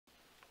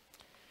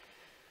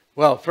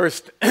Well,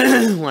 first,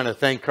 I want to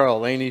thank Carl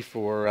Laney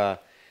for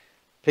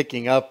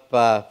picking up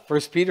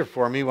 1 Peter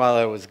for me while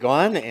I was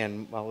gone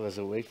and while I was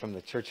away from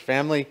the church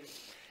family.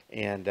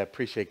 And I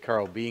appreciate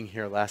Carl being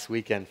here last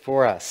weekend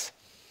for us.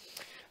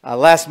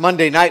 Last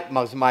Monday night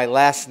was my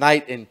last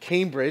night in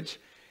Cambridge,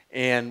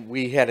 and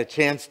we had a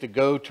chance to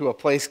go to a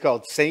place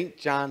called St.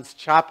 John's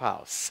Chop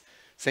House.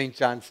 St.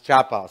 John's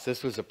Chop House.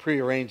 This was a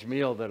prearranged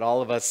meal that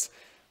all of us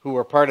who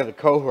were part of the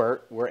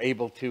cohort were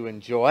able to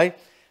enjoy.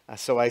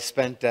 So I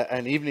spent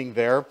an evening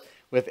there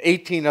with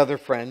 18 other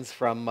friends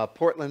from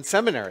Portland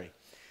Seminary.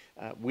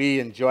 We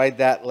enjoyed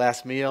that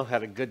last meal,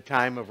 had a good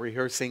time of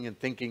rehearsing and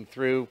thinking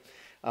through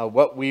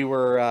what we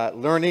were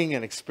learning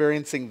and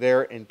experiencing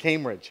there in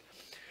Cambridge.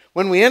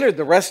 When we entered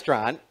the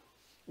restaurant,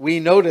 we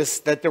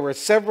noticed that there were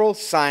several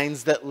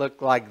signs that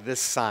looked like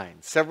this sign.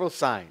 Several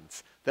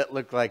signs that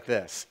looked like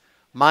this.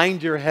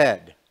 Mind your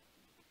head.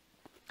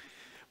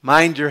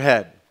 Mind your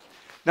head.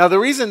 Now, the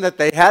reason that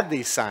they had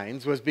these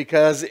signs was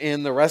because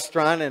in the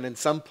restaurant and in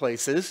some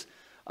places,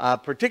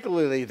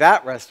 particularly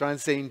that restaurant,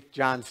 St.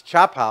 John's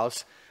Chop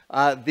House,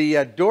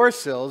 the door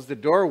sills, the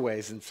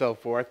doorways and so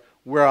forth,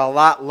 were a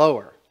lot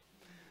lower.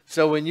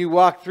 So when you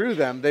walk through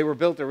them, they were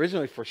built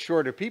originally for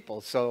shorter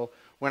people. So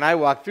when I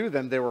walked through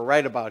them, they were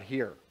right about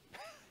here.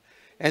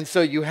 And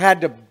so you had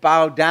to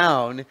bow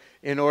down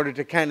in order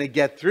to kind of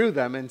get through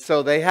them. And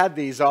so they had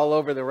these all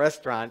over the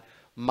restaurant,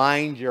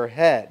 mind your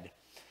head.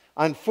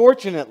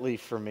 Unfortunately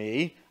for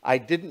me, I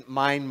didn't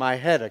mind my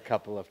head a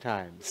couple of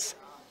times.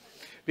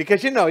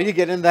 Because, you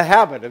get in the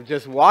habit of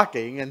just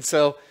walking. And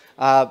so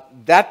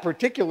that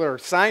particular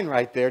sign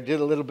right there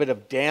did a little bit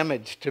of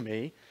damage to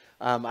me.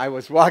 I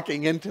was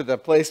walking into the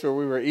place where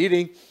we were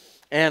eating,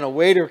 and a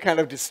waiter kind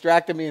of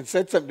distracted me and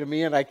said something to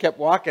me, and I kept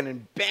walking,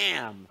 and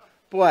bam!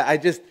 Boy, I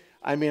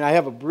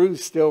have a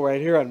bruise still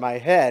right here on my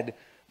head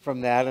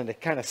from that, and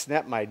it kind of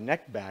snapped my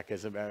neck back,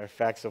 as a matter of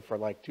fact. So for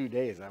like 2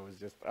 days, I was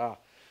just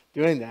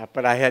doing that,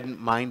 but I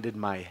hadn't minded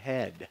my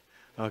head,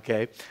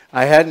 okay?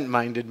 I hadn't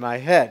minded my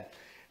head.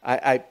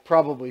 I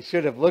probably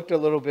should have looked a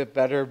little bit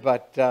better,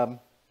 but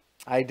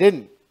I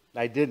didn't.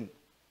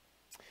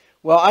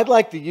 Well, I'd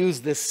like to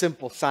use this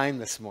simple sign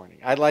this morning.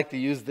 I'd like to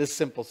use this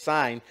simple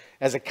sign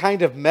as a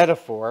kind of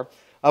metaphor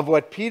of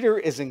what Peter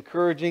is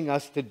encouraging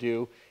us to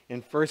do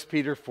in 1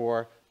 Peter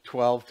 4,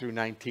 12 through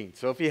 19.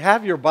 So if you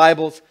have your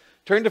Bibles,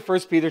 turn to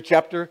 1 Peter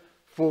chapter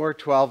 4,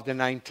 12 to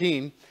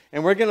 19,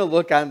 and we're going to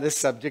look on this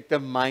subject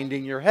of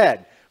minding your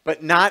head,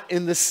 but not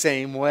in the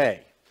same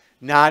way.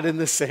 Not in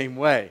the same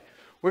way.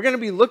 We're going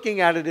to be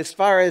looking at it as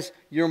far as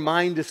your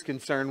mind is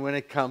concerned when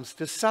it comes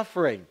to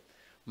suffering.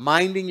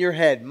 Minding your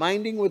head,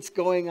 minding what's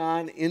going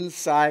on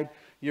inside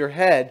your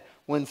head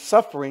when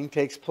suffering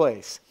takes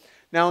place.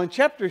 Now in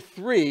chapter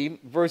 3,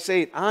 verse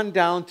 8, on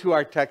down to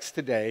our text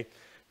today,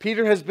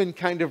 Peter has been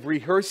kind of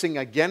rehearsing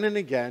again and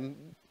again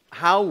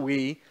how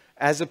we,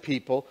 as a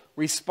people,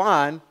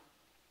 respond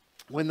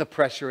when the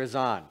pressure is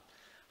on.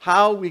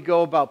 How we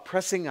go about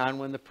pressing on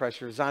when the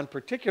pressure is on,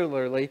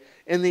 particularly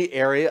in the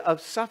area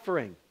of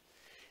suffering.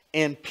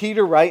 And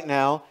Peter right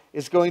now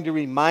is going to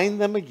remind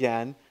them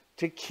again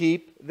to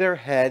keep their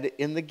head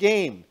in the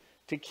game.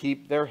 To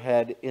keep their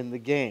head in the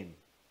game.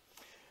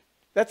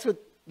 That's what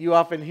you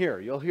often hear.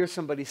 You'll hear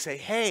somebody say,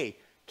 hey,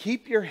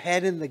 keep your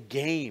head in the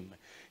game.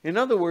 In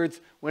other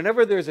words,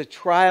 whenever there's a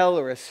trial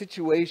or a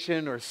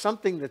situation or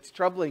something that's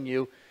troubling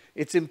you,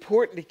 it's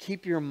important to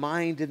keep your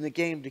mind in the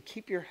game, to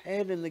keep your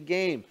head in the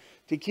game,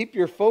 to keep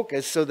your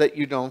focus so that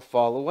you don't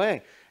fall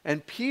away.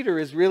 And Peter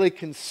is really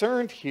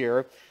concerned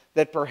here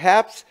that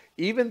perhaps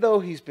even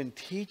though he's been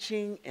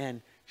teaching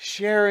and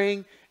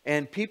sharing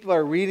and people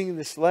are reading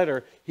this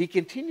letter, he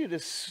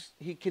continues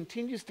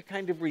to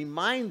kind of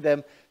remind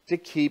them to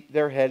keep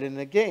their head in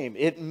the game.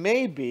 It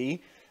may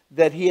be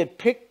that he had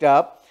picked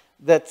up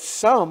that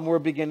some were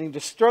beginning to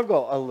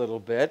struggle a little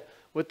bit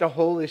with the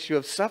whole issue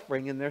of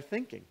suffering in their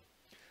thinking.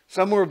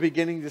 Some were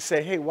beginning to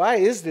say, hey, why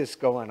is this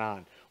going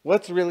on?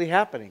 What's really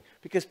happening?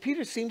 Because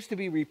Peter seems to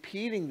be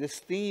repeating this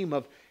theme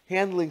of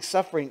handling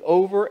suffering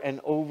over and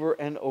over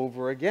and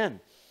over again.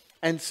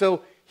 And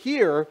so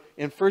here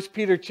in 1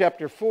 Peter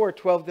chapter 4,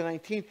 12 to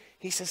 19,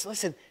 he says,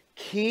 listen,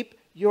 keep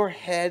your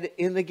head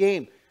in the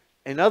game.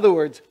 In other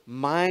words,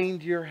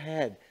 mind your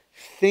head.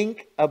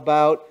 Think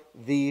about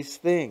these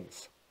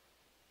things.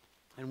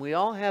 And we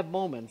all have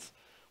moments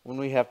when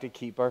we have to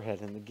keep our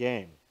head in the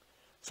game.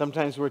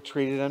 Sometimes we're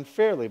treated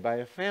unfairly by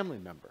a family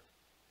member.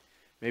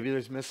 Maybe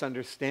there's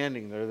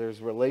misunderstanding, there's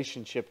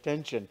relationship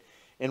tension,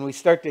 and we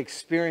start to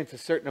experience a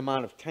certain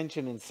amount of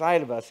tension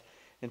inside of us.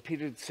 And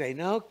Peter would say,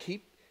 no,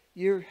 keep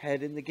your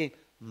head in the game.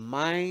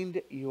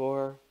 Mind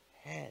your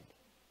head.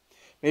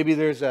 Maybe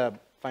there's a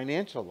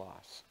financial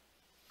loss,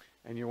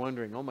 and you're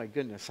wondering, oh my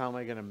goodness, how am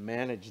I going to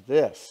manage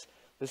this?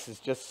 This is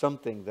just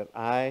something that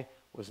I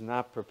was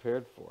not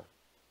prepared for.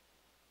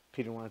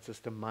 Peter wants us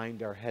to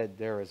mind our head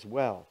there as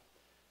well.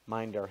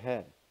 Mind our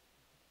head.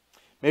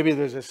 Maybe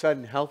there's a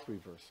sudden health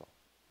reversal.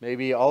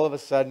 Maybe all of a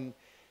sudden,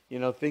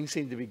 things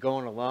seem to be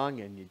going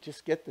along and you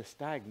just get this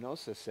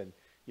diagnosis and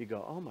you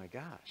go, oh my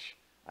gosh,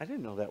 I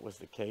didn't know that was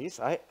the case.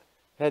 I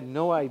Had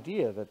no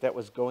idea that that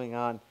was going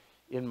on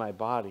in my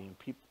body.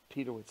 And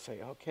Peter would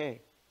say,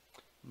 okay,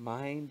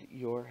 mind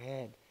your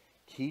head.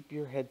 Keep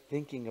your head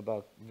thinking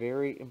about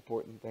very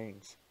important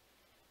things.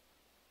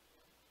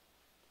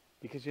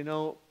 Because,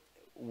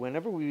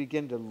 whenever we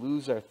begin to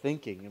lose our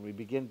thinking and we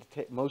begin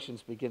to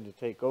emotions begin to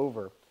take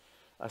over,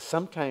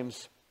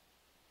 sometimes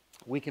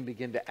we can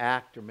begin to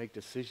act or make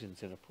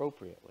decisions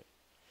inappropriately.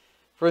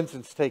 For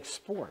instance, take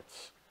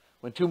sports.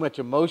 When too much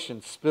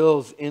emotion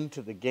spills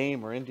into the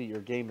game or into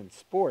your game in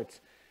sports,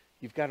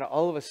 you've got to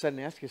all of a sudden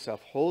ask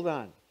yourself, hold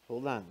on,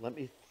 let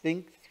me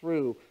think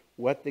through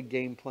what the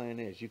game plan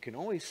is. You can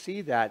always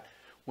see that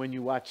when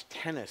you watch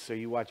tennis or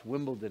you watch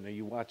Wimbledon or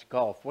you watch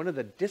golf. One of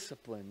the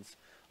disciplines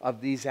of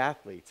these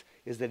athletes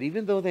is that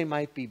even though they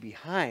might be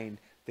behind,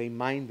 they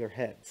mind their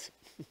heads.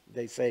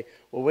 They say,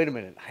 well, wait a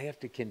minute, I have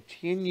to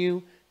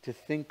continue to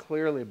think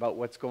clearly about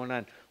what's going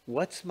on.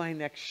 What's my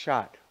next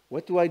shot?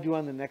 What do I do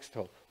on the next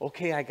hole?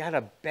 Okay, I got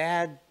a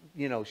bad,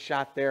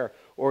 shot there.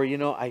 Or,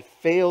 I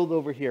failed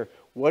over here.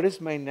 What is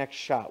my next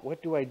shot?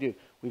 What do I do?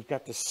 We've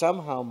got to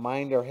somehow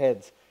mind our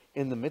heads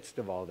in the midst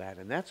of all that.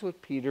 And that's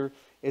what Peter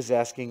is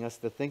asking us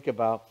to think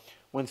about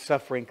when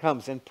suffering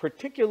comes. And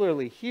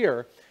particularly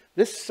here,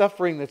 this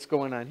suffering that's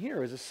going on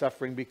here is a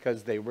suffering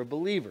because they were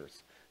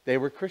believers. They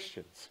were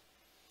Christians.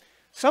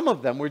 Some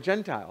of them were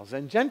Gentiles.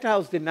 And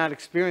Gentiles did not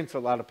experience a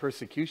lot of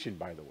persecution,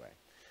 by the way.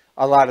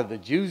 A lot of the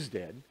Jews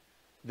did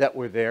that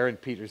were there in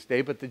Peter's day,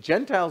 but the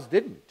Gentiles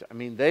didn't. I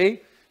mean, they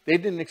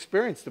didn't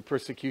experience the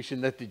persecution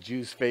that the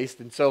Jews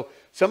faced. And so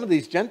some of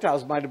these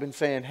Gentiles might have been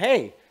saying,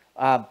 hey,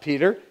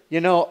 Peter,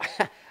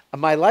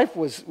 my life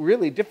was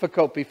really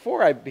difficult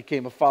before I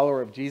became a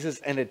follower of Jesus,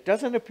 and it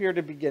doesn't appear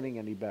to be getting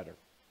any better.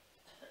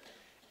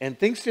 And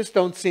things just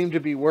don't seem to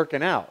be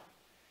working out.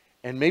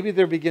 And maybe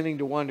they're beginning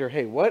to wonder,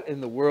 hey, what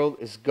in the world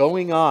is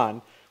going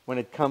on when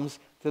it comes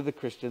to the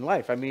Christian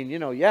life? I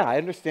mean, I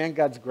understand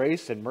God's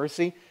grace and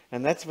mercy,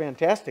 and that's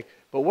fantastic.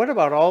 But what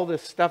about all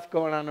this stuff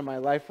going on in my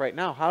life right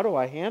now? How do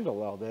I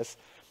handle all this?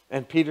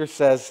 And Peter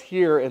says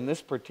here in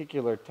this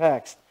particular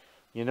text,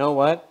 you know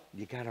what?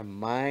 You got to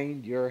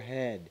mind your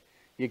head.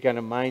 You got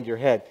to mind your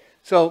head.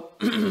 So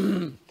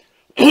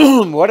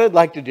what I'd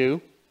like to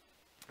do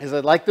is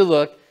I'd like to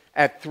look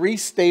at 3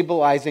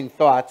 stabilizing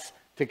thoughts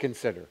to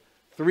consider.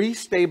 3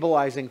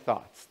 stabilizing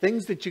thoughts,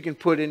 things that you can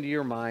put into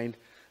your mind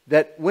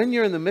that when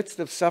you're in the midst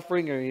of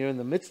suffering or you're in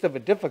the midst of a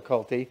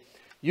difficulty,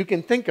 you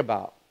can think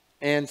about.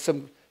 And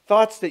some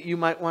thoughts that you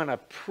might want to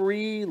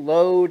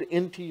preload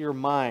into your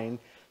mind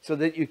so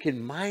that you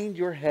can mind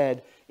your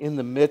head in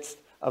the midst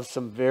of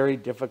some very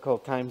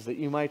difficult times that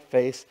you might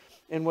face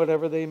in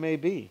whatever they may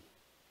be.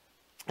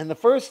 And the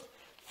first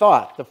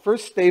thought, the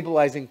first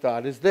stabilizing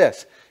thought is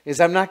this, is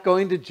I'm not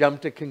going to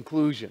jump to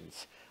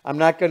conclusions. I'm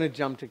not going to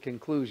jump to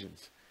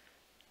conclusions.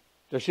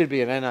 There should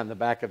be an N on the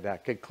back of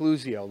that.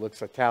 Conclusio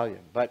looks Italian,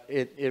 but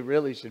it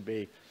really should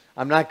be,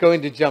 I'm not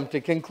going to jump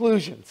to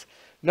conclusions.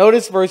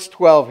 Notice verse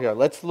 12 here.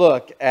 Let's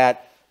look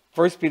at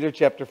 1 Peter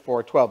chapter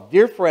 4, 12.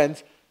 Dear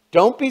friends,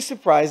 don't be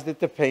surprised at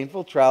the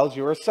painful trials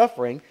you are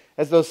suffering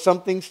as though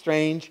something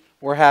strange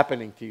were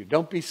happening to you.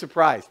 Don't be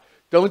surprised.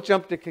 Don't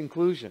jump to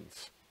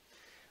conclusions.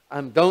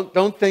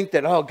 Don't think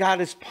that, oh, God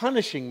is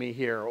punishing me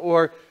here,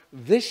 or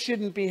this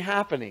shouldn't be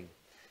happening.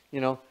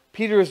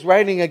 Peter is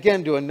writing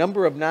again to a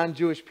number of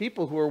non-Jewish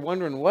people who are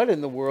wondering what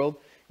in the world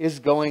is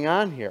going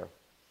on here.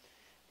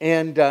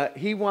 And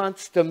he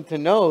wants them to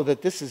know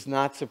that this is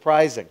not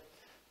surprising.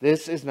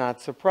 This is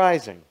not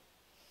surprising.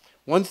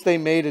 Once they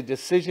made a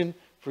decision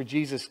for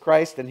Jesus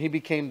Christ and he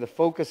became the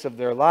focus of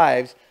their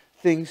lives,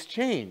 things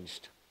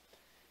changed.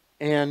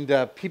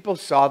 And people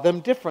saw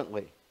them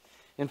differently.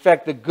 In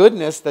fact, the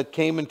goodness that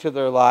came into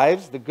their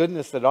lives, the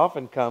goodness that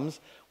often comes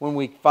when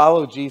we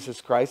follow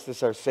Jesus Christ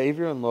as our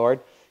Savior and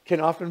Lord, can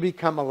often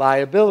become a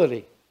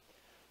liability.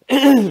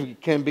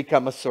 It can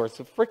become a source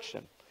of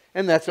friction.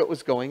 And that's what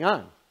was going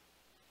on.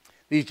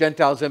 These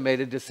Gentiles have made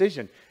a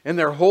decision, and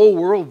their whole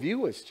worldview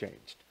was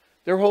changed.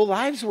 Their whole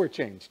lives were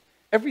changed.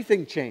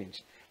 Everything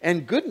changed.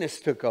 And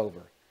goodness took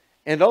over.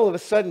 And all of a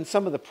sudden,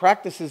 some of the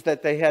practices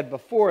that they had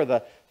before,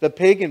 the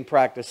pagan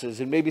practices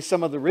and maybe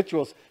some of the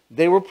rituals,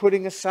 they were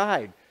putting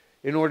aside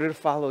in order to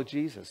follow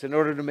Jesus, in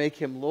order to make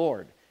him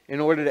Lord, in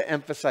order to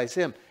emphasize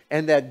him.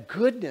 And that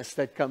goodness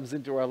that comes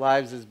into our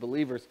lives as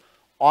believers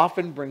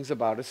often brings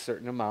about a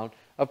certain amount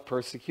of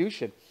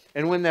persecution.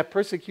 And when that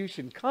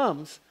persecution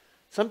comes,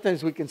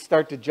 sometimes we can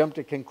start to jump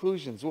to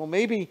conclusions. Well,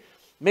 maybe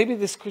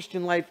this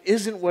Christian life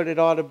isn't what it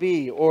ought to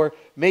be, or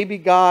maybe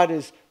God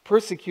is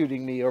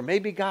persecuting me, or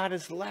maybe God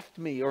has left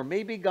me, or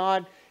maybe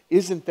God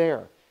isn't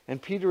there. And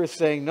Peter is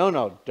saying,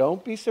 no,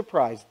 don't be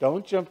surprised.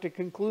 Don't jump to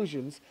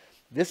conclusions.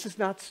 This is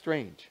not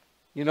strange.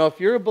 If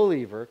you're a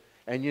believer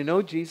and you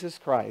know Jesus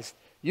Christ,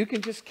 you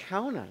can just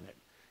count on it.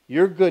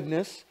 Your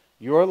goodness,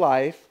 your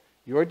life,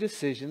 your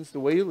decisions, the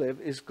way you live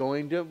is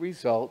going to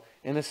result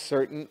in a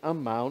certain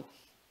amount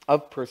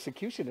of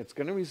persecution. It's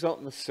going to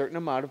result in a certain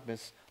amount of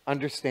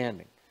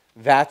misunderstanding.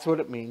 That's what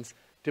it means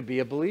to be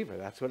a believer.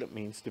 That's what it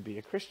means to be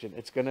a Christian.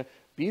 It's going to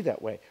be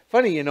that way.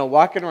 Funny,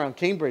 walking around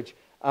Cambridge,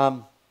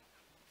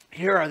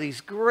 here are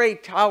these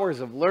great towers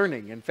of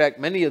learning. In fact,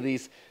 many of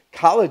these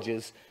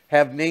colleges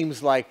have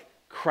names like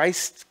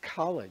Christ's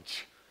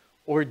College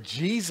or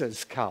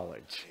Jesus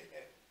College.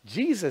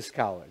 Jesus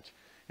College.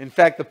 In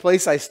fact, the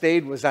place I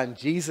stayed was on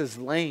Jesus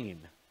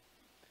Lane.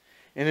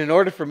 And in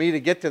order for me to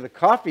get to the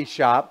coffee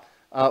shop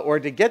or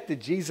to get to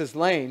Jesus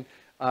Lane,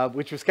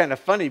 which was kind of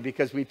funny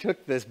because we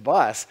took this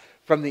bus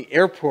from the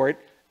airport,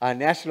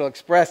 National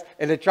Express,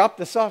 and it dropped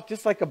us off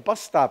just like a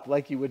bus stop,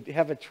 like you would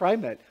have a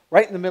TriMet,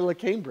 right in the middle of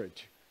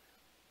Cambridge.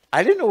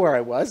 I didn't know where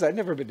I was. I'd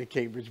never been to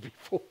Cambridge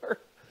before.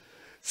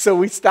 So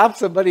we stopped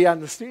somebody on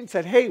the street and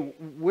said, hey,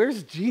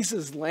 where's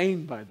Jesus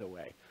Lane, by the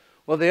way?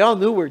 Well, they all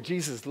knew where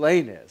Jesus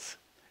Lane is.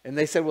 And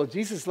they said, well,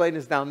 Jesus Lane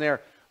is down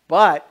there,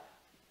 but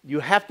you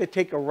have to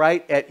take a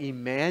right at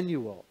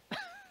Emmanuel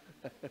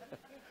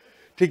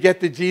to get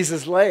to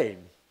Jesus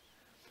Lane.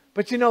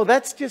 But you know,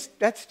 that's just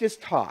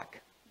talk.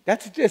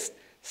 That's just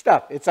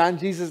stuff. It's on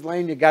Jesus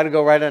Lane. You got to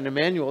go right on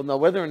Emmanuel. Now,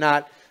 whether or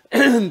not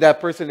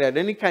that person had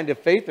any kind of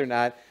faith or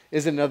not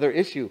is another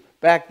issue.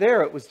 Back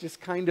there, it was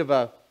just kind of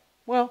a,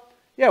 well,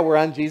 yeah, we're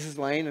on Jesus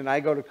Lane and I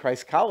go to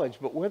Christ College,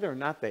 but whether or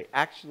not they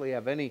actually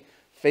have any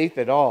faith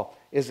at all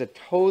is a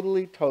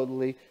totally,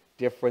 totally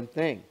different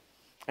thing.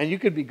 And you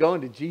could be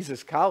going to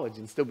Jesus College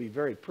and still be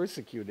very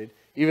persecuted,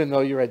 even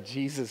though you're at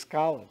Jesus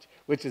College,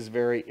 which is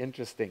very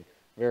interesting,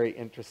 very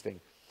interesting.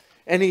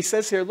 And he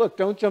says here, look,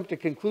 don't jump to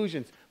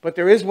conclusions, but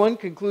there is one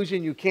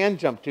conclusion you can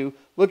jump to.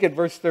 Look at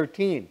verse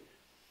 13.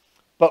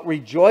 But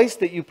rejoice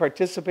that you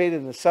participate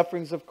in the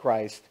sufferings of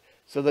Christ,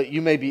 so that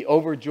you may be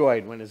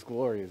overjoyed when his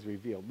glory is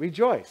revealed.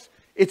 Rejoice.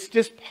 It's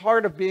just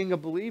part of being a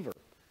believer.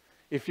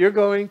 If you're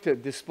going to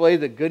display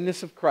the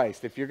goodness of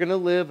Christ, if you're going to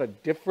live a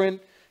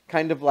different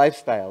kind of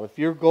lifestyle, if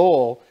your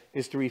goal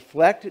is to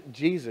reflect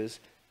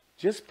Jesus,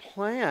 just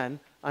plan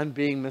on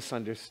being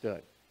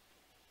misunderstood.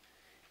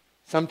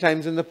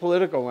 Sometimes in the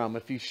political realm,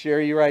 if you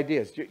share your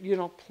ideas, you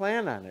don't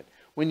plan on it.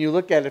 When you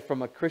look at it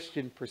from a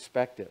Christian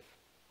perspective,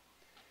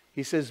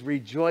 he says,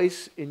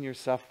 rejoice in your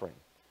suffering.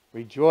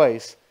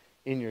 Rejoice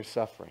in your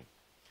suffering.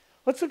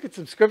 Let's look at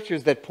some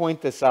scriptures that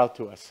point this out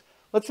to us.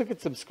 Let's look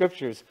at some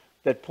scriptures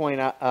that point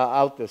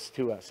out this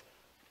to us.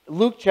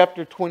 Luke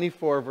chapter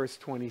 24, verse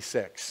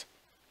 26.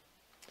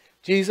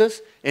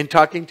 Jesus, in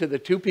talking to the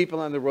two people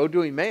on the road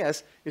to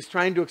Emmaus, is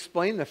trying to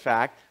explain the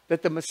fact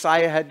that the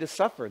Messiah had to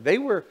suffer. They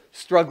were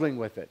struggling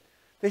with it.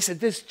 They said,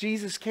 this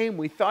Jesus came.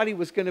 We thought he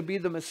was going to be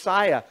the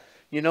Messiah,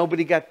 but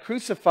he got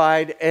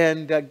crucified,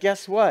 and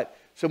guess what?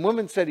 Some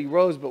women said he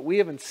rose, but we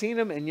haven't seen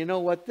him, and you know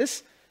what?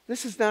 This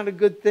is not a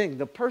good thing.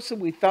 The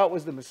person we thought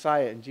was the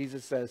Messiah, and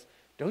Jesus says,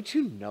 don't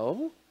you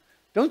know?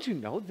 Don't you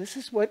know this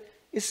is what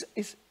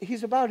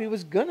he's about? He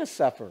was going to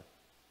suffer.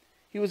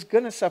 He was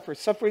going to suffer.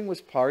 Suffering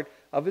was part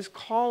of his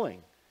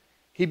calling.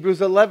 Hebrews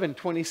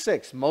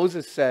 11:26.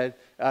 Moses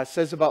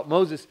says about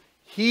Moses,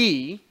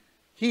 he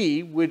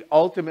would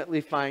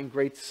ultimately find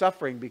great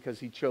suffering because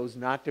he chose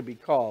not to be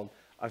called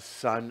a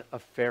son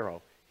of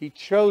Pharaoh. He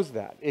chose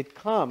that. It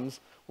comes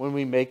when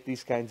we make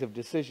these kinds of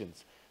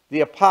decisions.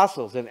 The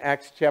apostles in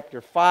Acts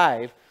chapter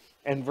 5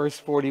 and verse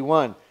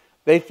 41,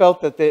 they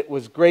felt that it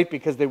was great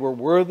because they were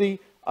worthy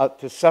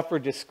to suffer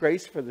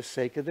disgrace for the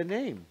sake of the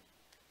name.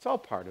 It's all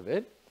part of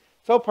it.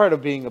 It's all part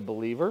of being a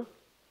believer.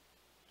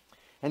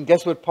 And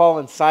guess what Paul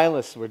and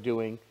Silas were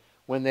doing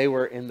when they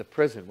were in the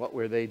prison? What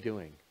were they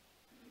doing?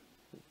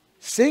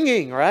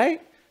 Singing,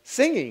 right?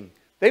 Singing.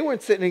 They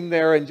weren't sitting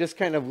there and just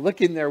kind of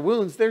licking their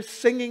wounds. They're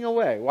singing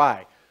away.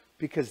 Why?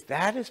 Because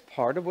that is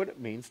part of what it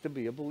means to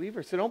be a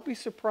believer. So don't be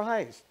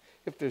surprised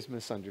if there's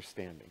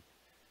misunderstanding.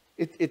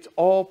 It's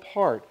all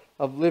part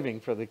of living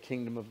for the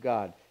kingdom of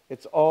God.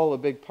 It's all a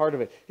big part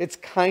of it. It's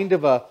kind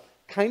of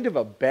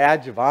a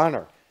badge of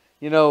honor.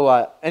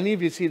 Any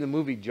of you see the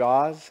movie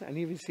Jaws?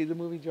 Any of you see the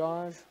movie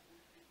Jaws?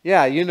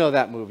 Yeah, you know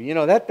that movie.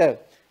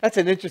 That's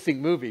an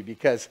interesting movie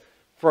because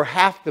for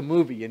half the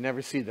movie you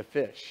never see the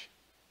fish.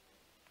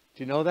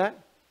 Do you know that?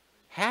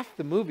 Half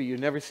the movie you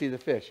never see the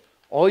fish.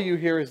 All you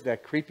hear is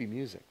that creepy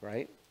music,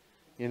 right?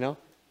 Dun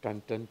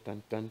dun dun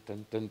dun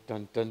dun dun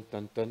dun dun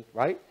dun dun,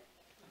 right?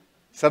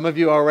 Some of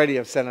you already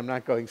have said I'm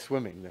not going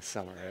swimming this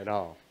summer at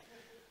all.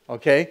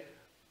 Okay?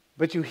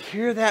 But you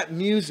hear that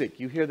music.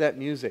 You hear that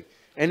music.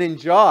 And in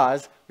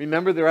Jaws,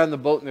 remember they're on the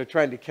boat and they're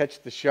trying to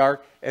catch the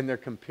shark and they're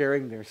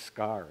comparing their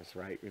scars,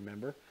 right?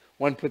 Remember?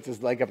 One puts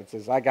his leg up and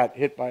says, I got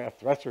hit by a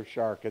thresher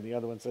shark. And the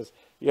other one says,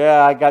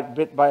 yeah, I got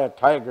bit by a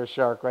tiger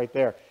shark right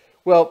there.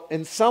 Well,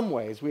 in some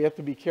ways, we have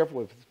to be careful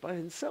with this, but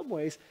in some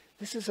ways,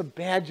 this is a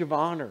badge of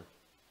honor.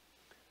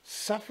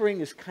 Suffering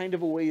is kind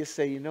of a way you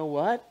say, you know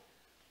what?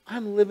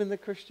 I'm living the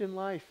Christian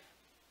life.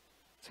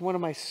 It's one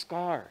of my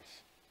scars.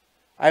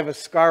 I have a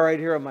scar right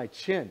here on my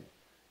chin.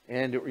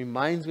 And it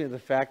reminds me of the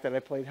fact that I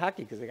played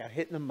hockey because I got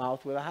hit in the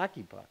mouth with a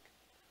hockey puck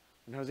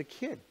when I was a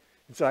kid.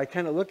 And so I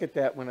kind of look at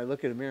that when I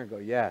look in a mirror and go,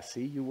 yeah,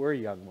 see, you were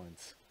young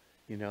once,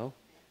 You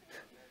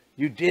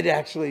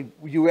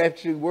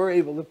actually were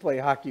able to play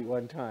hockey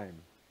one time.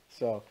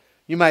 So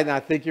you might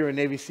not think you're a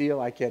Navy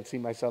SEAL. I can't see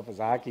myself as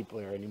a hockey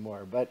player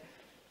anymore. But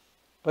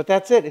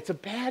that's it. It's a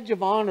badge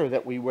of honor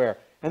that we wear.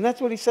 And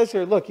that's what he says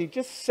here. Look, he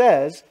just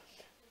says,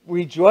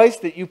 rejoice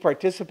that you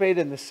participate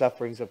in the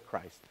sufferings of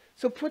Christ.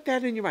 So put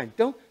that in your mind.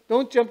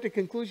 Don't jump to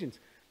conclusions.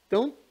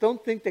 Don't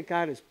think that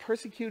God is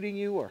persecuting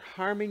you or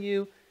harming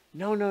you.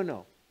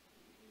 No.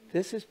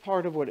 This is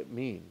part of what it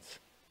means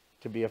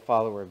to be a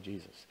follower of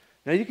Jesus.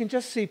 Now you can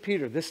just see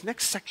Peter. This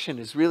next section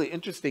is really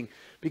interesting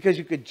because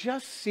you could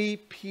just see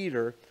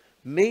Peter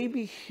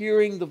maybe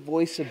hearing the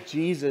voice of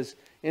Jesus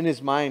in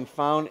his mind,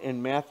 found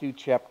in Matthew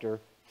chapter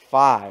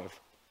 5,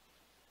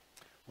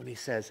 when he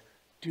says,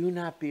 do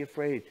not be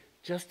afraid.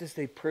 Just as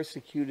they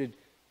persecuted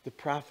the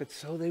prophets,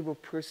 so they will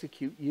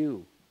persecute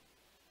you.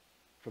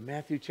 From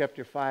Matthew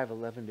chapter 5,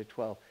 11 to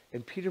 12.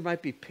 And Peter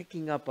might be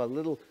picking up a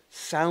little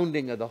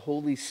sounding of the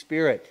Holy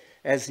Spirit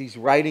as he's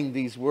writing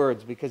these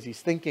words, because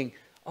he's thinking,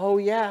 oh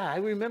yeah, I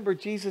remember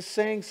Jesus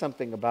saying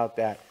something about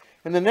that.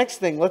 And the next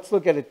thing, let's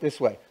look at it this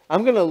way.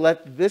 I'm going to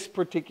let this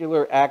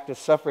particular act of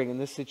suffering in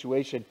this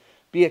situation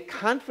be a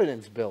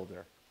confidence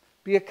builder.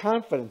 Be a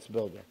confidence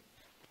builder.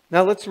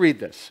 Now let's read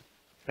this.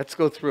 Let's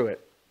go through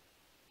it.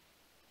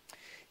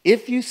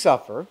 If you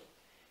suffer,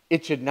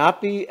 it should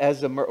not be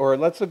as a... Or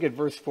let's look at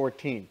verse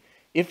 14.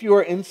 If you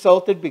are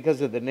insulted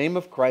because of the name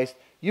of Christ,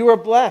 you are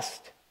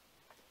blessed.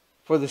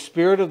 For the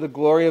Spirit of the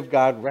glory of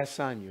God rests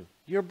on you.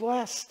 You're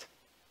blessed.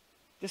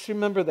 Just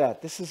remember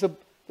that. This is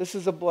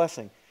a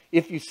blessing.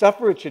 If you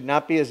suffer, it should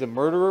not be as a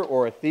murderer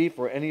or a thief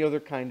or any other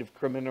kind of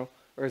criminal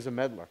or as a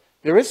meddler.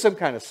 There is some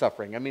kind of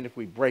suffering. I mean, if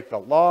we break the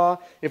law,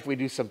 if we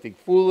do something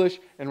foolish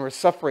and we're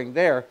suffering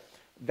there,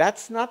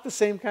 that's not the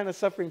same kind of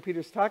suffering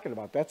Peter's talking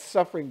about. That's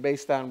suffering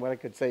based on what I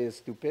could say is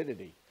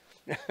stupidity.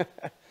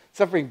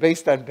 Suffering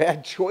based on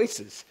bad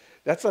choices.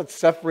 That's not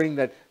suffering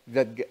that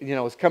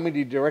is coming to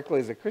you directly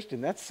as a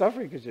Christian. That's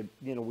suffering because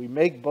we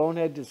make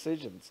bonehead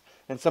decisions,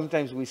 and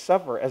sometimes we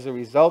suffer as a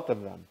result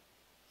of them.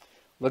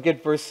 Look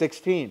at verse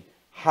 16.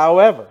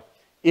 However,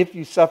 if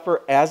you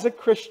suffer as a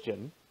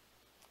Christian,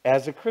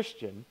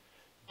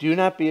 do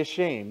not be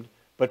ashamed,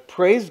 but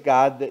praise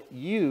God that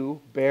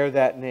you bear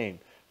that name.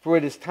 For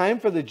it is time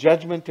for the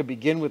judgment to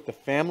begin with the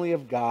family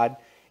of God,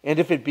 and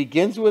if it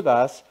begins with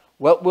us,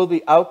 what will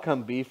the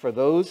outcome be for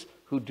those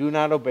who do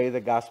not obey the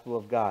gospel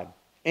of God?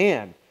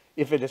 And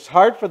if it is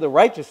hard for the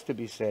righteous to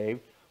be saved,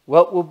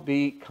 what will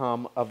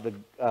become of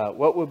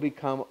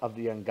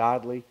the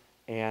ungodly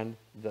and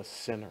the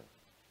sinner?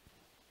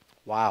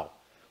 Wow.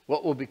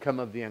 What will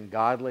become of the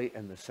ungodly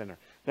and the sinner?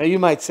 Now you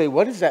might say,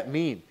 what does that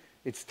mean?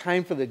 It's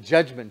time for the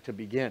judgment to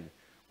begin.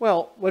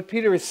 Well, what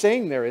Peter is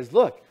saying there is,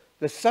 look,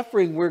 the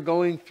suffering we're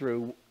going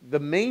through, the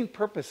main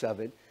purpose of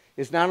it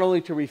is not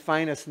only to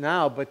refine us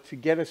now, but to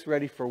get us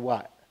ready for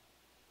what?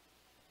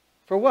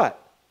 For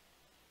what?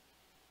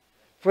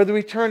 For the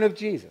return of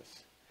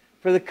Jesus.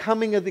 For the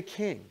coming of the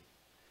King.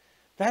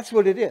 That's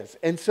what it is.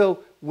 And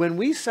so when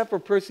we suffer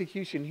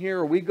persecution here,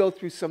 or we go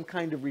through some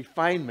kind of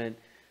refinement,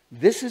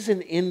 this is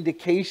an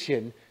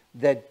indication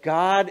that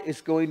God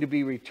is going to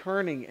be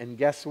returning. And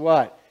guess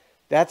what?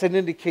 That's an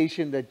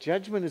indication that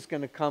judgment is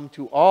going to come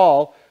to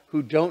all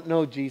who don't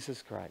know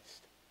Jesus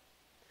Christ.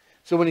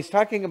 So when he's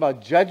talking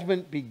about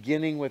judgment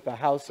beginning with the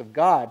house of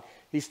God,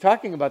 he's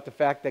talking about the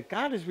fact that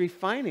God is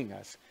refining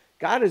us.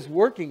 God is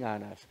working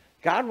on us.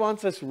 God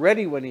wants us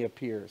ready when he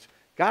appears.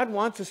 God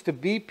wants us to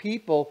be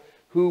people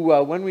who,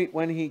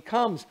 when he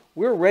comes,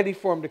 we're ready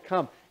for him to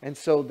come. And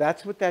so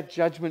that's what that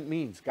judgment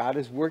means. God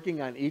is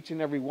working on each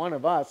and every one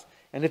of us.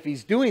 And if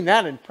he's doing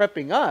that and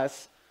prepping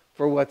us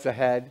for what's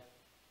ahead,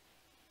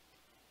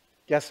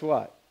 guess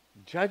what?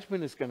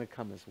 Judgment is going to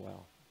come as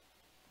well.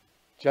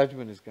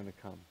 Judgment is going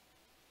to come.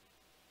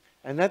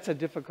 And that's a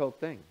difficult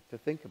thing to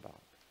think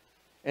about.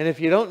 And if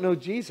you don't know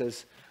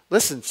Jesus,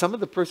 listen, some of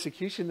the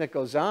persecution that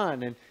goes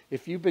on, and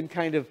if you've been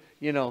kind of,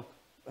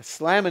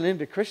 slamming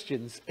into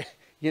Christians,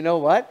 you know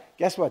what?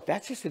 Guess what?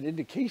 That's just an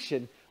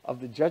indication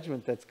of the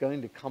judgment that's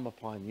going to come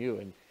upon you.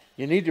 And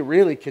you need to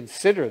really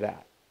consider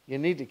that. You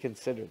need to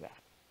consider that.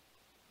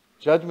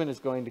 Judgment is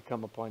going to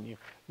come upon you.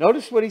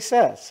 Notice what he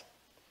says.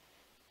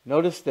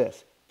 Notice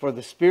this. For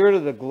the Spirit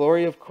of the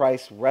glory of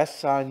Christ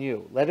rests on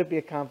you. Let it be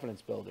a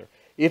confidence builder.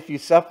 If you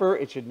suffer,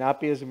 it should not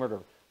be as a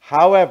murderer.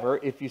 However,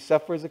 if you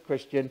suffer as a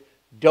Christian,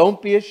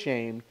 don't be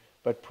ashamed,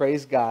 but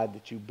praise God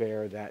that you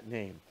bear that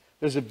name.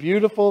 There's a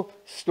beautiful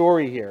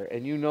story here,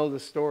 and you know the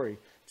story.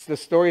 It's the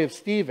story of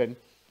Stephen,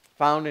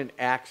 found in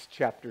Acts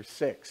chapter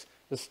 6.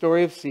 The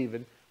story of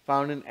Stephen,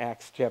 found in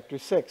Acts chapter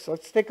 6.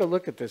 Let's take a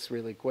look at this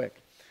really quick.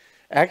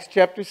 Acts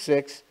chapter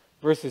 6,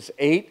 verses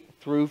 8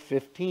 through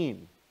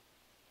 15.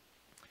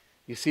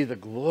 You see the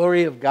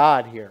glory of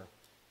God here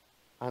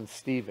on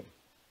Stephen.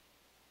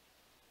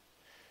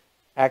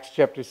 Acts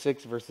chapter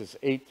 6, verses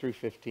 8 through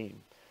 15.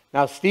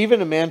 Now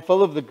Stephen, a man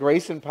full of the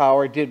grace and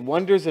power, did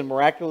wonders and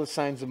miraculous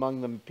signs among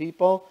the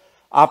people.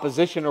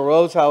 Opposition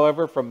arose,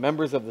 however, from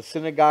members of the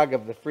synagogue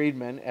of the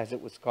freedmen, as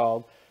it was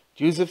called,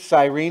 Jews of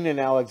Cyrene and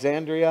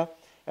Alexandria,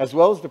 as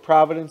well as the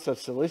province of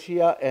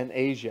Cilicia and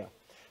Asia.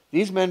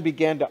 These men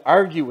began to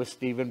argue with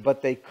Stephen,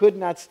 but they could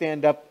not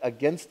stand up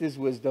against his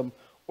wisdom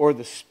or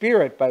the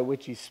spirit by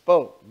which he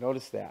spoke.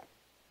 Notice that.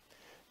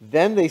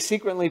 Then they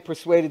secretly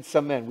persuaded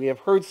some men. We have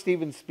heard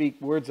Stephen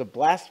speak words of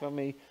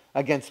blasphemy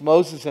against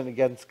Moses and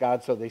against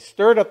God. So they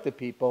stirred up the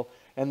people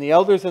and the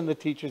elders and the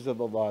teachers of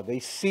the law. They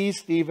seized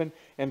Stephen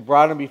and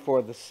brought him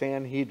before the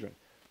Sanhedrin.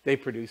 They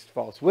produced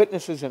false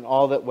witnesses and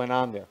all that went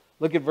on there.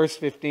 Look at verse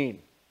 15.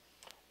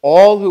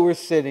 All who were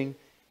sitting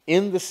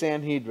in the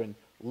Sanhedrin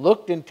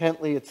looked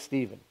intently at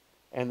Stephen,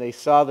 and they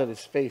saw that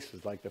his face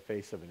was like the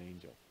face of an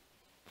angel.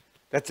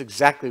 That's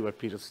exactly what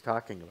Peter's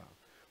talking about.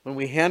 When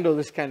we handle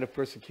this kind of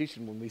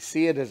persecution, when we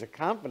see it as a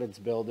confidence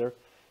builder,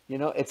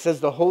 it says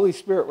the Holy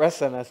Spirit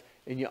rests on us,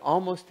 and you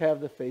almost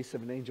have the face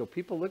of an angel.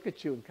 People look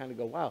at you and kind of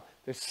go, wow,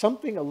 there's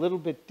something a little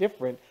bit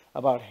different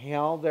about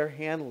how they're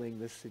handling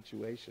this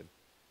situation.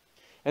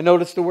 And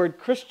notice the word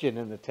Christian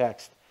in the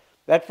text.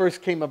 That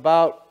first came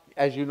about,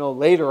 as you know,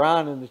 later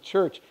on in the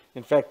church.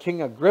 In fact,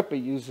 King Agrippa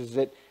uses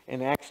it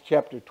in Acts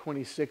chapter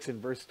 26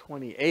 and verse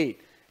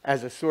 28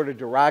 as a sort of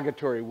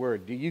derogatory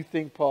word. Do you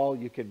think, Paul,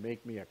 you can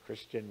make me a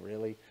Christian,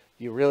 really?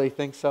 Do you really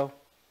think so?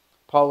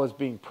 Paul was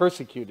being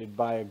persecuted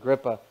by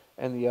Agrippa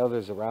and the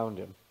others around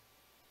him.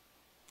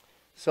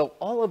 So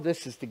all of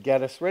this is to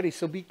get us ready.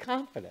 So be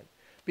confident.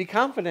 Be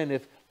confident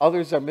if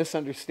others are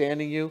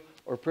misunderstanding you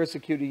or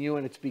persecuting you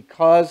and it's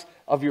because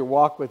of your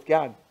walk with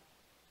God.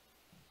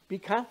 Be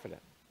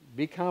confident.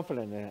 Be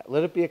confident in that.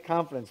 Let it be a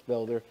confidence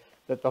builder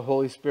that the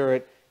Holy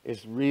Spirit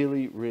is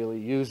really, really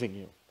using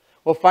you.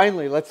 Well,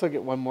 finally, let's look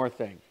at one more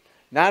thing.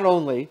 Not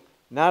only,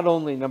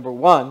 number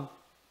one,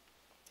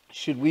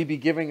 should we be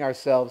giving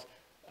ourselves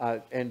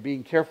and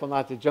being careful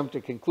not to jump to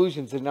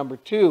conclusions, and number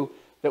two,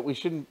 that we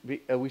should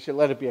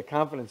let it be a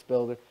confidence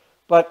builder,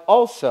 but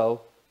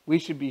also we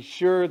should be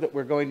sure that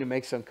we're going to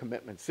make some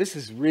commitments. This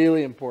is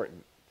really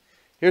important.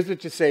 Here's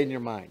what you say in your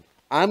mind.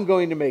 I'm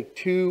going to make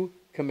two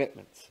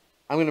commitments.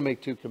 I'm going to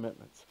make two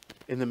commitments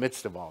in the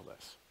midst of all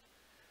this.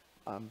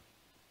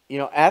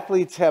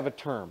 Athletes have a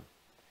term,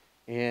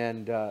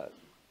 and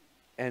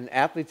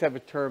athletes have a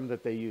term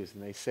that they use,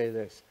 and they say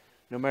this: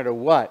 no matter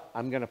what,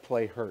 I'm going to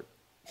play hurt.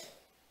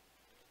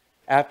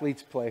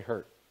 Athletes play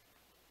hurt.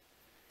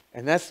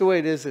 And that's the way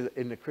it is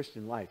in the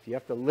Christian life. You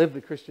have to live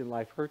the Christian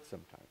life hurt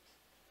sometimes.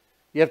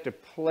 You have to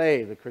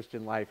play the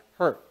Christian life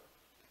hurt.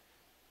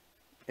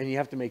 And you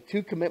have to make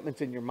two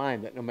commitments in your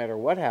mind that no matter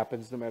what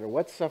happens, no matter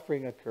what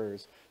suffering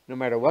occurs, no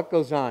matter what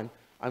goes on,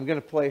 I'm going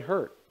to play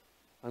hurt.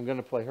 I'm going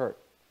to play hurt.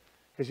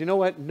 Because you know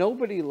what?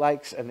 Nobody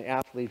likes an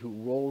athlete who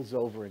rolls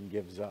over and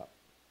gives up.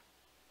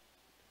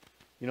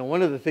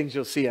 One of the things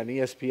you'll see on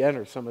ESPN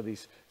or some of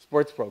these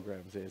sports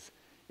programs is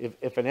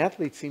if an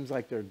athlete seems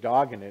like they're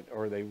dogging it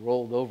or they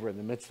rolled over in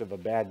the midst of a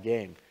bad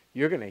game,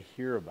 you're going to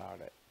hear about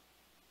it.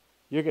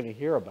 You're going to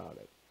hear about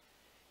it.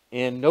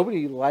 And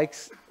nobody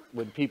likes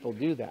when people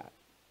do that.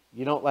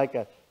 You don't like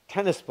a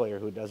tennis player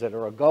who does it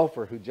or a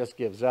golfer who just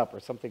gives up or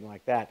something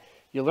like that.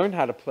 You learn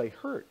how to play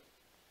hurt.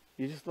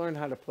 You just learn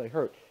how to play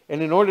hurt.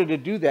 And in order to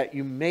do that,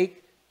 you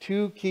make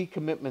two key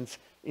commitments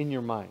in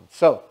your mind.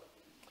 So,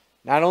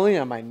 not only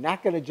am I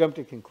not going to jump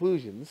to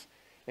conclusions,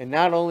 and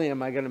not only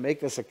am I going to make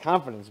this a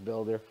confidence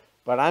builder,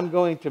 but I'm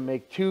going to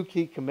make two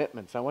key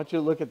commitments. I want you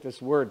to look at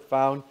this word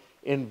found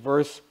in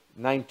verse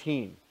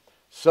 19.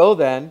 So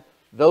then,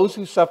 those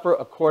who suffer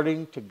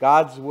according to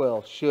God's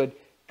will should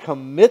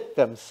commit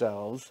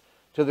themselves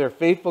to their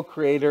faithful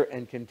Creator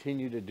and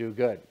continue to do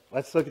good.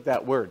 Let's look at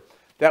that word.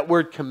 That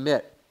word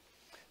commit.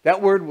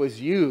 That word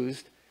was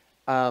used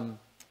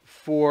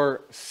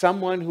for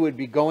someone who would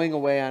be going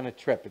away on a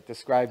trip. It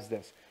describes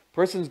this.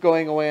 Person's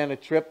going away on a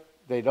trip.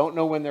 They don't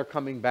know when they're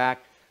coming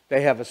back.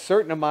 They have a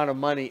certain amount of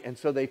money, and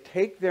so they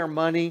take their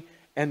money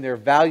and their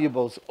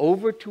valuables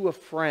over to a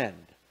friend.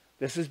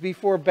 This is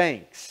before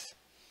banks.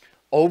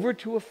 Over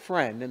to a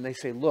friend, and they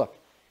say, look,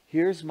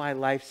 here's my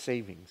life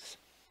savings.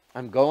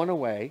 I'm going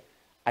away.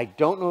 I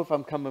don't know if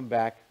I'm coming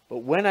back, but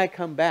when I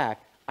come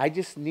back, I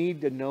just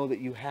need to know that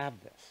you have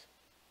this,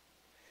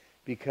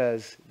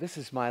 because this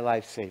is my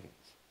life savings.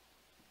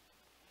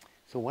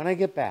 So when I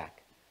get back,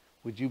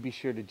 would you be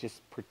sure to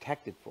just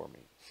protect it for me?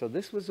 So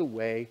this was a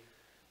way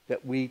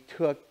that we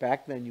took,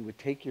 back then you would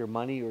take your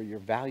money or your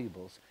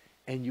valuables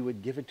and you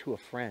would give it to a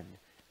friend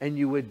and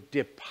you would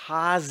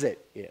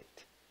deposit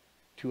it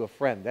to a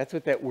friend. That's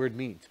what that word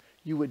means.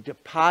 You would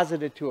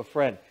deposit it to a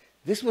friend.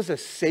 This was a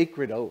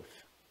sacred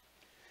oath.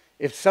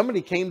 If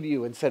somebody came to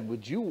you and said,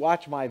 would you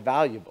watch my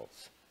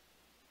valuables?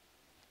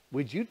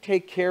 Would you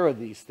take care of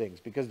these things?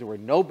 Because there were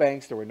no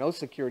banks, there were no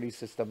security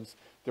systems,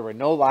 there were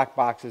no lock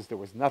boxes, there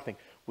was nothing.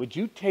 Would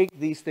you take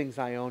these things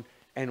I own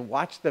and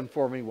watch them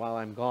for me while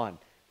I'm gone?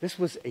 This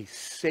was a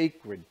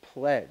sacred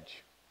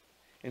pledge.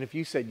 And if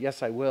you said,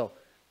 yes, I will,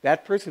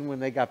 that person, when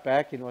they got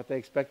back, you know what they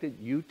expected?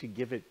 You to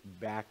give it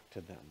back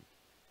to them.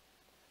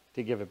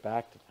 To give it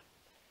back to them.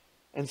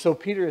 And so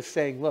Peter is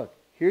saying, look,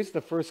 here's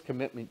the first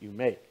commitment you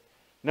make.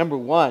 Number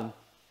one,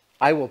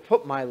 I will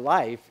put my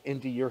life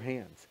into your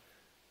hands.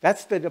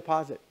 That's the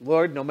deposit.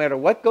 Lord, no matter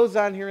what goes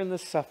on here in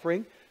this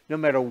suffering, no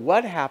matter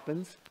what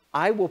happens,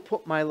 I will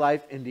put my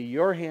life into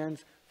your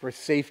hands for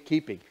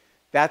safekeeping.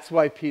 That's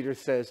why Peter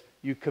says,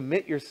 you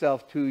commit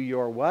yourself to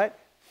your what?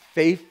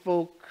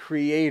 Faithful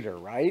Creator,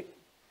 right?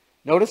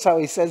 Notice how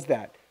he says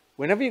that.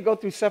 Whenever you go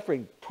through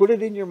suffering, put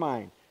it in your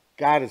mind.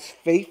 God is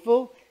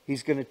faithful.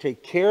 He's going to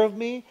take care of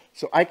me,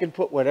 so I can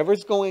put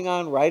whatever's going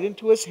on right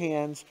into his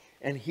hands,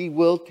 and he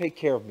will take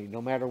care of me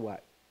no matter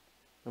what.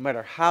 No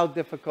matter how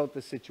difficult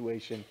the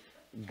situation,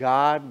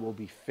 God will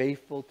be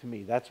faithful to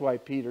me. That's why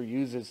Peter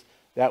uses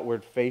that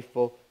word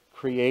faithful,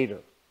 creator.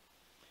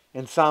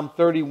 In Psalm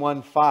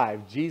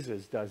 31:5,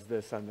 Jesus does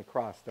this on the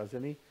cross,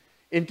 doesn't he?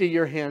 Into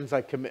your hands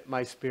I commit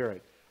my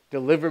spirit.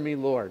 Deliver me,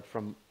 Lord,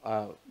 from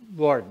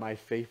Lord, my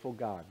faithful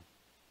God.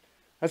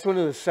 That's one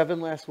of the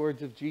 7 last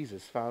words of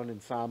Jesus found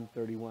in Psalm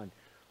 31.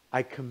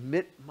 I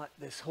commit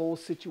this whole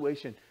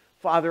situation.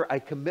 Father, I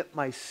commit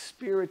my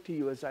spirit to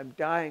you as I'm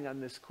dying on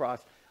this cross.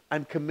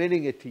 I'm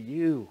committing it to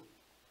you.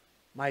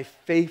 My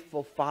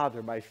faithful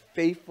Father, my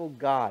faithful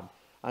God.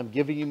 I'm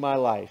giving you my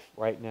life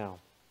right now.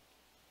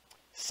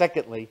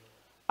 Secondly,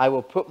 I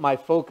will put my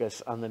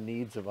focus on the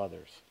needs of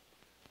others.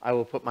 I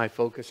will put my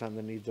focus on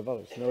the needs of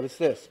others. Notice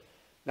this.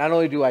 Not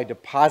only do I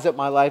deposit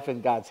my life in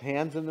God's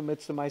hands in the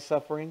midst of my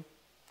suffering,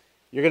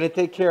 you're going to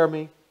take care of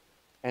me.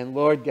 And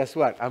Lord, guess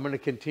what? I'm going to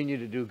continue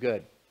to do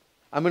good.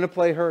 I'm going to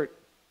play hurt.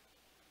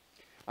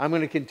 I'm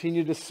going to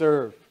continue to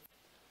serve.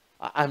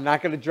 I'm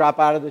not going to drop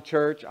out of the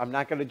church. I'm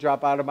not going to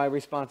drop out of my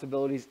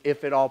responsibilities,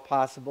 if at all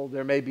possible.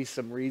 There may be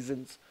some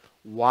reasons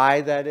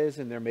why that is,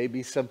 and there may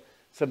be some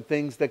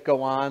things that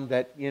go on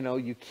that,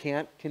 you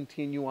can't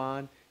continue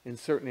on in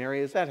certain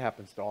areas. That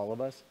happens to all of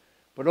us.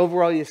 But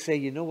overall, you say,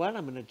 you know what?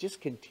 I'm going to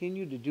just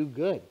continue to do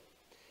good.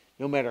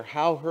 No matter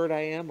how hurt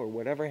I am or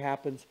whatever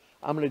happens,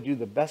 I'm going to do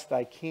the best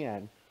I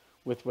can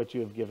with what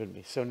you have given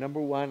me. So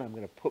number one, I'm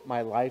going to put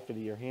my life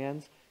into your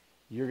hands.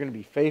 You're going to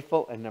be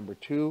faithful. And number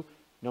two,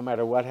 no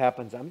matter what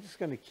happens, I'm just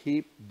going to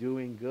keep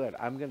doing good.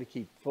 I'm going to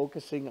keep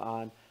focusing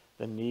on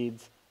the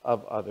needs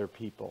of other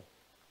people.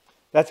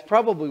 That's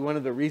probably one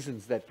of the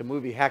reasons that the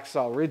movie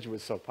Hacksaw Ridge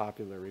was so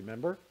popular,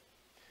 remember?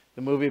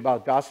 The movie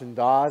about Dawson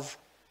Dawes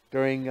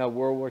during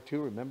World War II,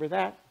 remember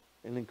that?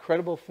 An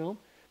incredible film.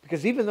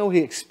 Because even though he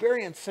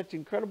experienced such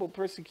incredible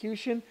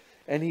persecution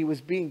and he was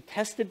being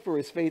tested for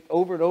his faith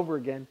over and over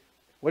again,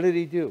 what did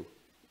he do?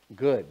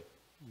 Good,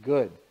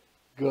 good,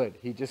 good.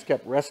 He just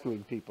kept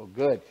rescuing people.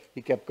 Good.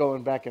 He kept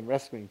going back and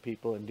rescuing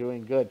people and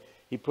doing good.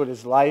 He put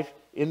his life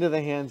into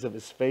the hands of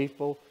his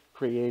faithful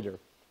Creator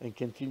and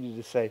continued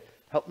to say,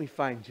 help me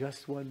find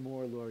just one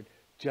more, Lord.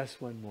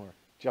 Just one more.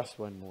 Just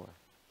one more.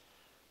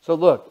 So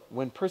look,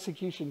 when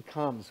persecution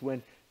comes,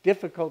 when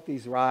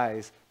difficulties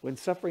rise, when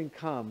suffering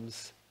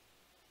comes,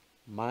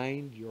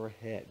 mind your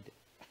head.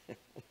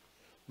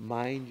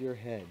 Mind your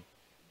head.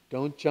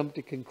 Don't jump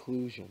to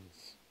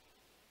conclusions.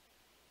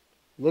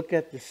 Look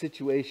at the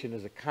situation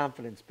as a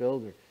confidence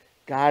builder.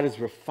 God is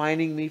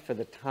refining me for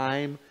the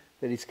time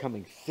that He's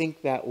coming.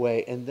 Think that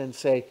way and then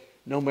say,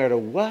 no matter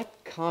what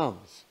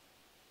comes,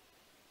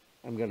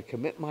 I'm going to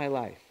commit my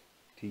life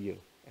to you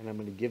and I'm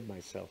going to give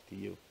myself to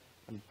you.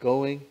 I'm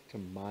going to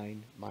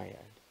mind my head.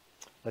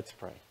 Let's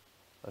pray.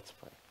 Let's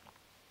pray.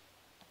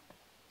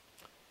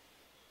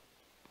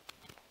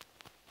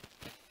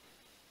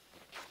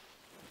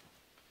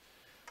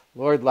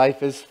 Lord,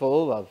 life is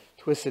full of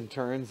twists and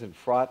turns and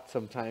fraught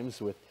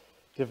sometimes with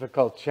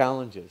difficult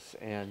challenges.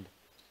 And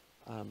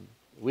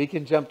we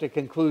can jump to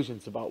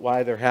conclusions about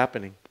why they're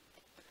happening.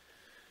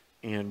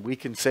 And we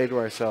can say to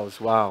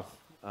ourselves, wow,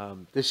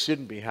 this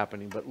shouldn't be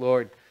happening. But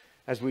Lord,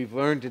 as we've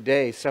learned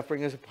today,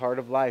 suffering is a part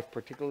of life,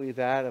 particularly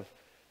that of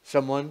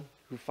someone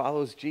who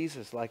follows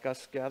Jesus like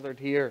us gathered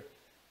here.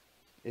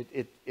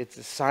 It's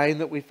a sign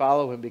that we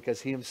follow Him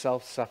because He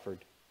Himself suffered.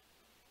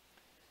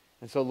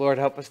 And so, Lord,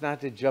 help us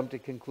not to jump to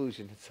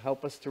conclusions.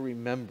 Help us to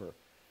remember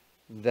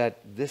that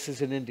this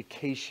is an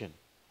indication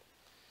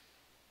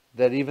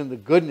that even the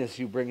goodness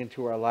you bring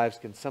into our lives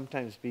can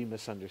sometimes be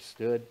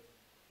misunderstood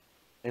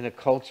in a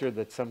culture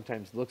that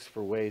sometimes looks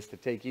for ways to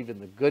take even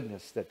the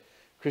goodness that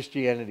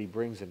Christianity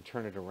brings and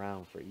turn it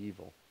around for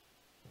evil.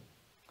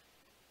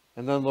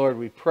 And then, Lord,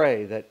 we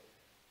pray that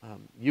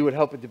you would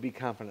help it to be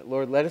confident.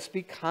 Lord, let us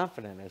be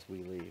confident as we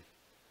leave.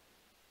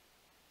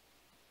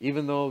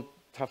 Even though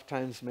tough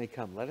times may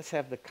come, let us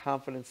have the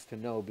confidence to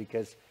know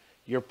because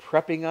you're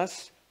prepping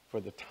us for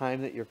the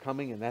time that you're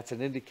coming, and that's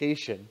an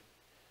indication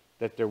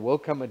that there will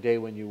come a day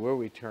when you will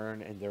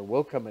return, and there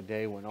will come a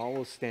day when all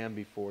will stand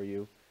before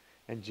you,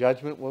 and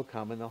judgment will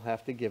come, and they'll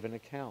have to give an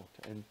account.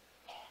 And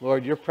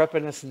Lord, you're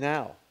prepping us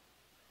now.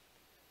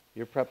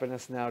 You're prepping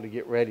us now to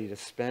get ready to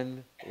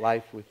spend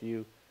life with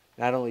you,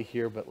 not only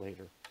here but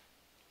later.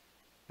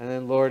 And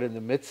then, Lord, in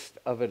the midst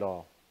of it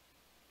all,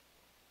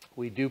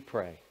 we do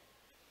pray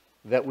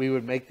that we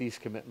would make these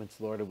commitments,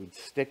 Lord, and we'd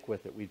stick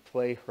with it. We'd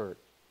play hurt.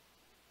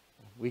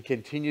 We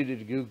continue to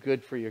do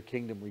good for your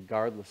kingdom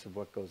regardless of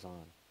what goes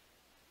on.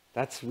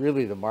 That's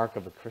really the mark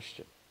of a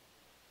Christian.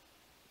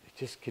 They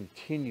just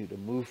continue to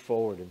move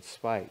forward in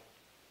spite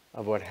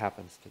of what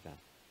happens to them.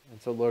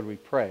 And so, Lord, we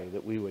pray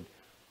that we would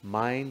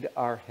mind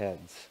our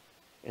heads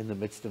in the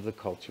midst of the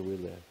culture we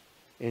live.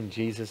 In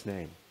Jesus'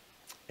 name,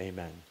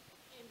 amen.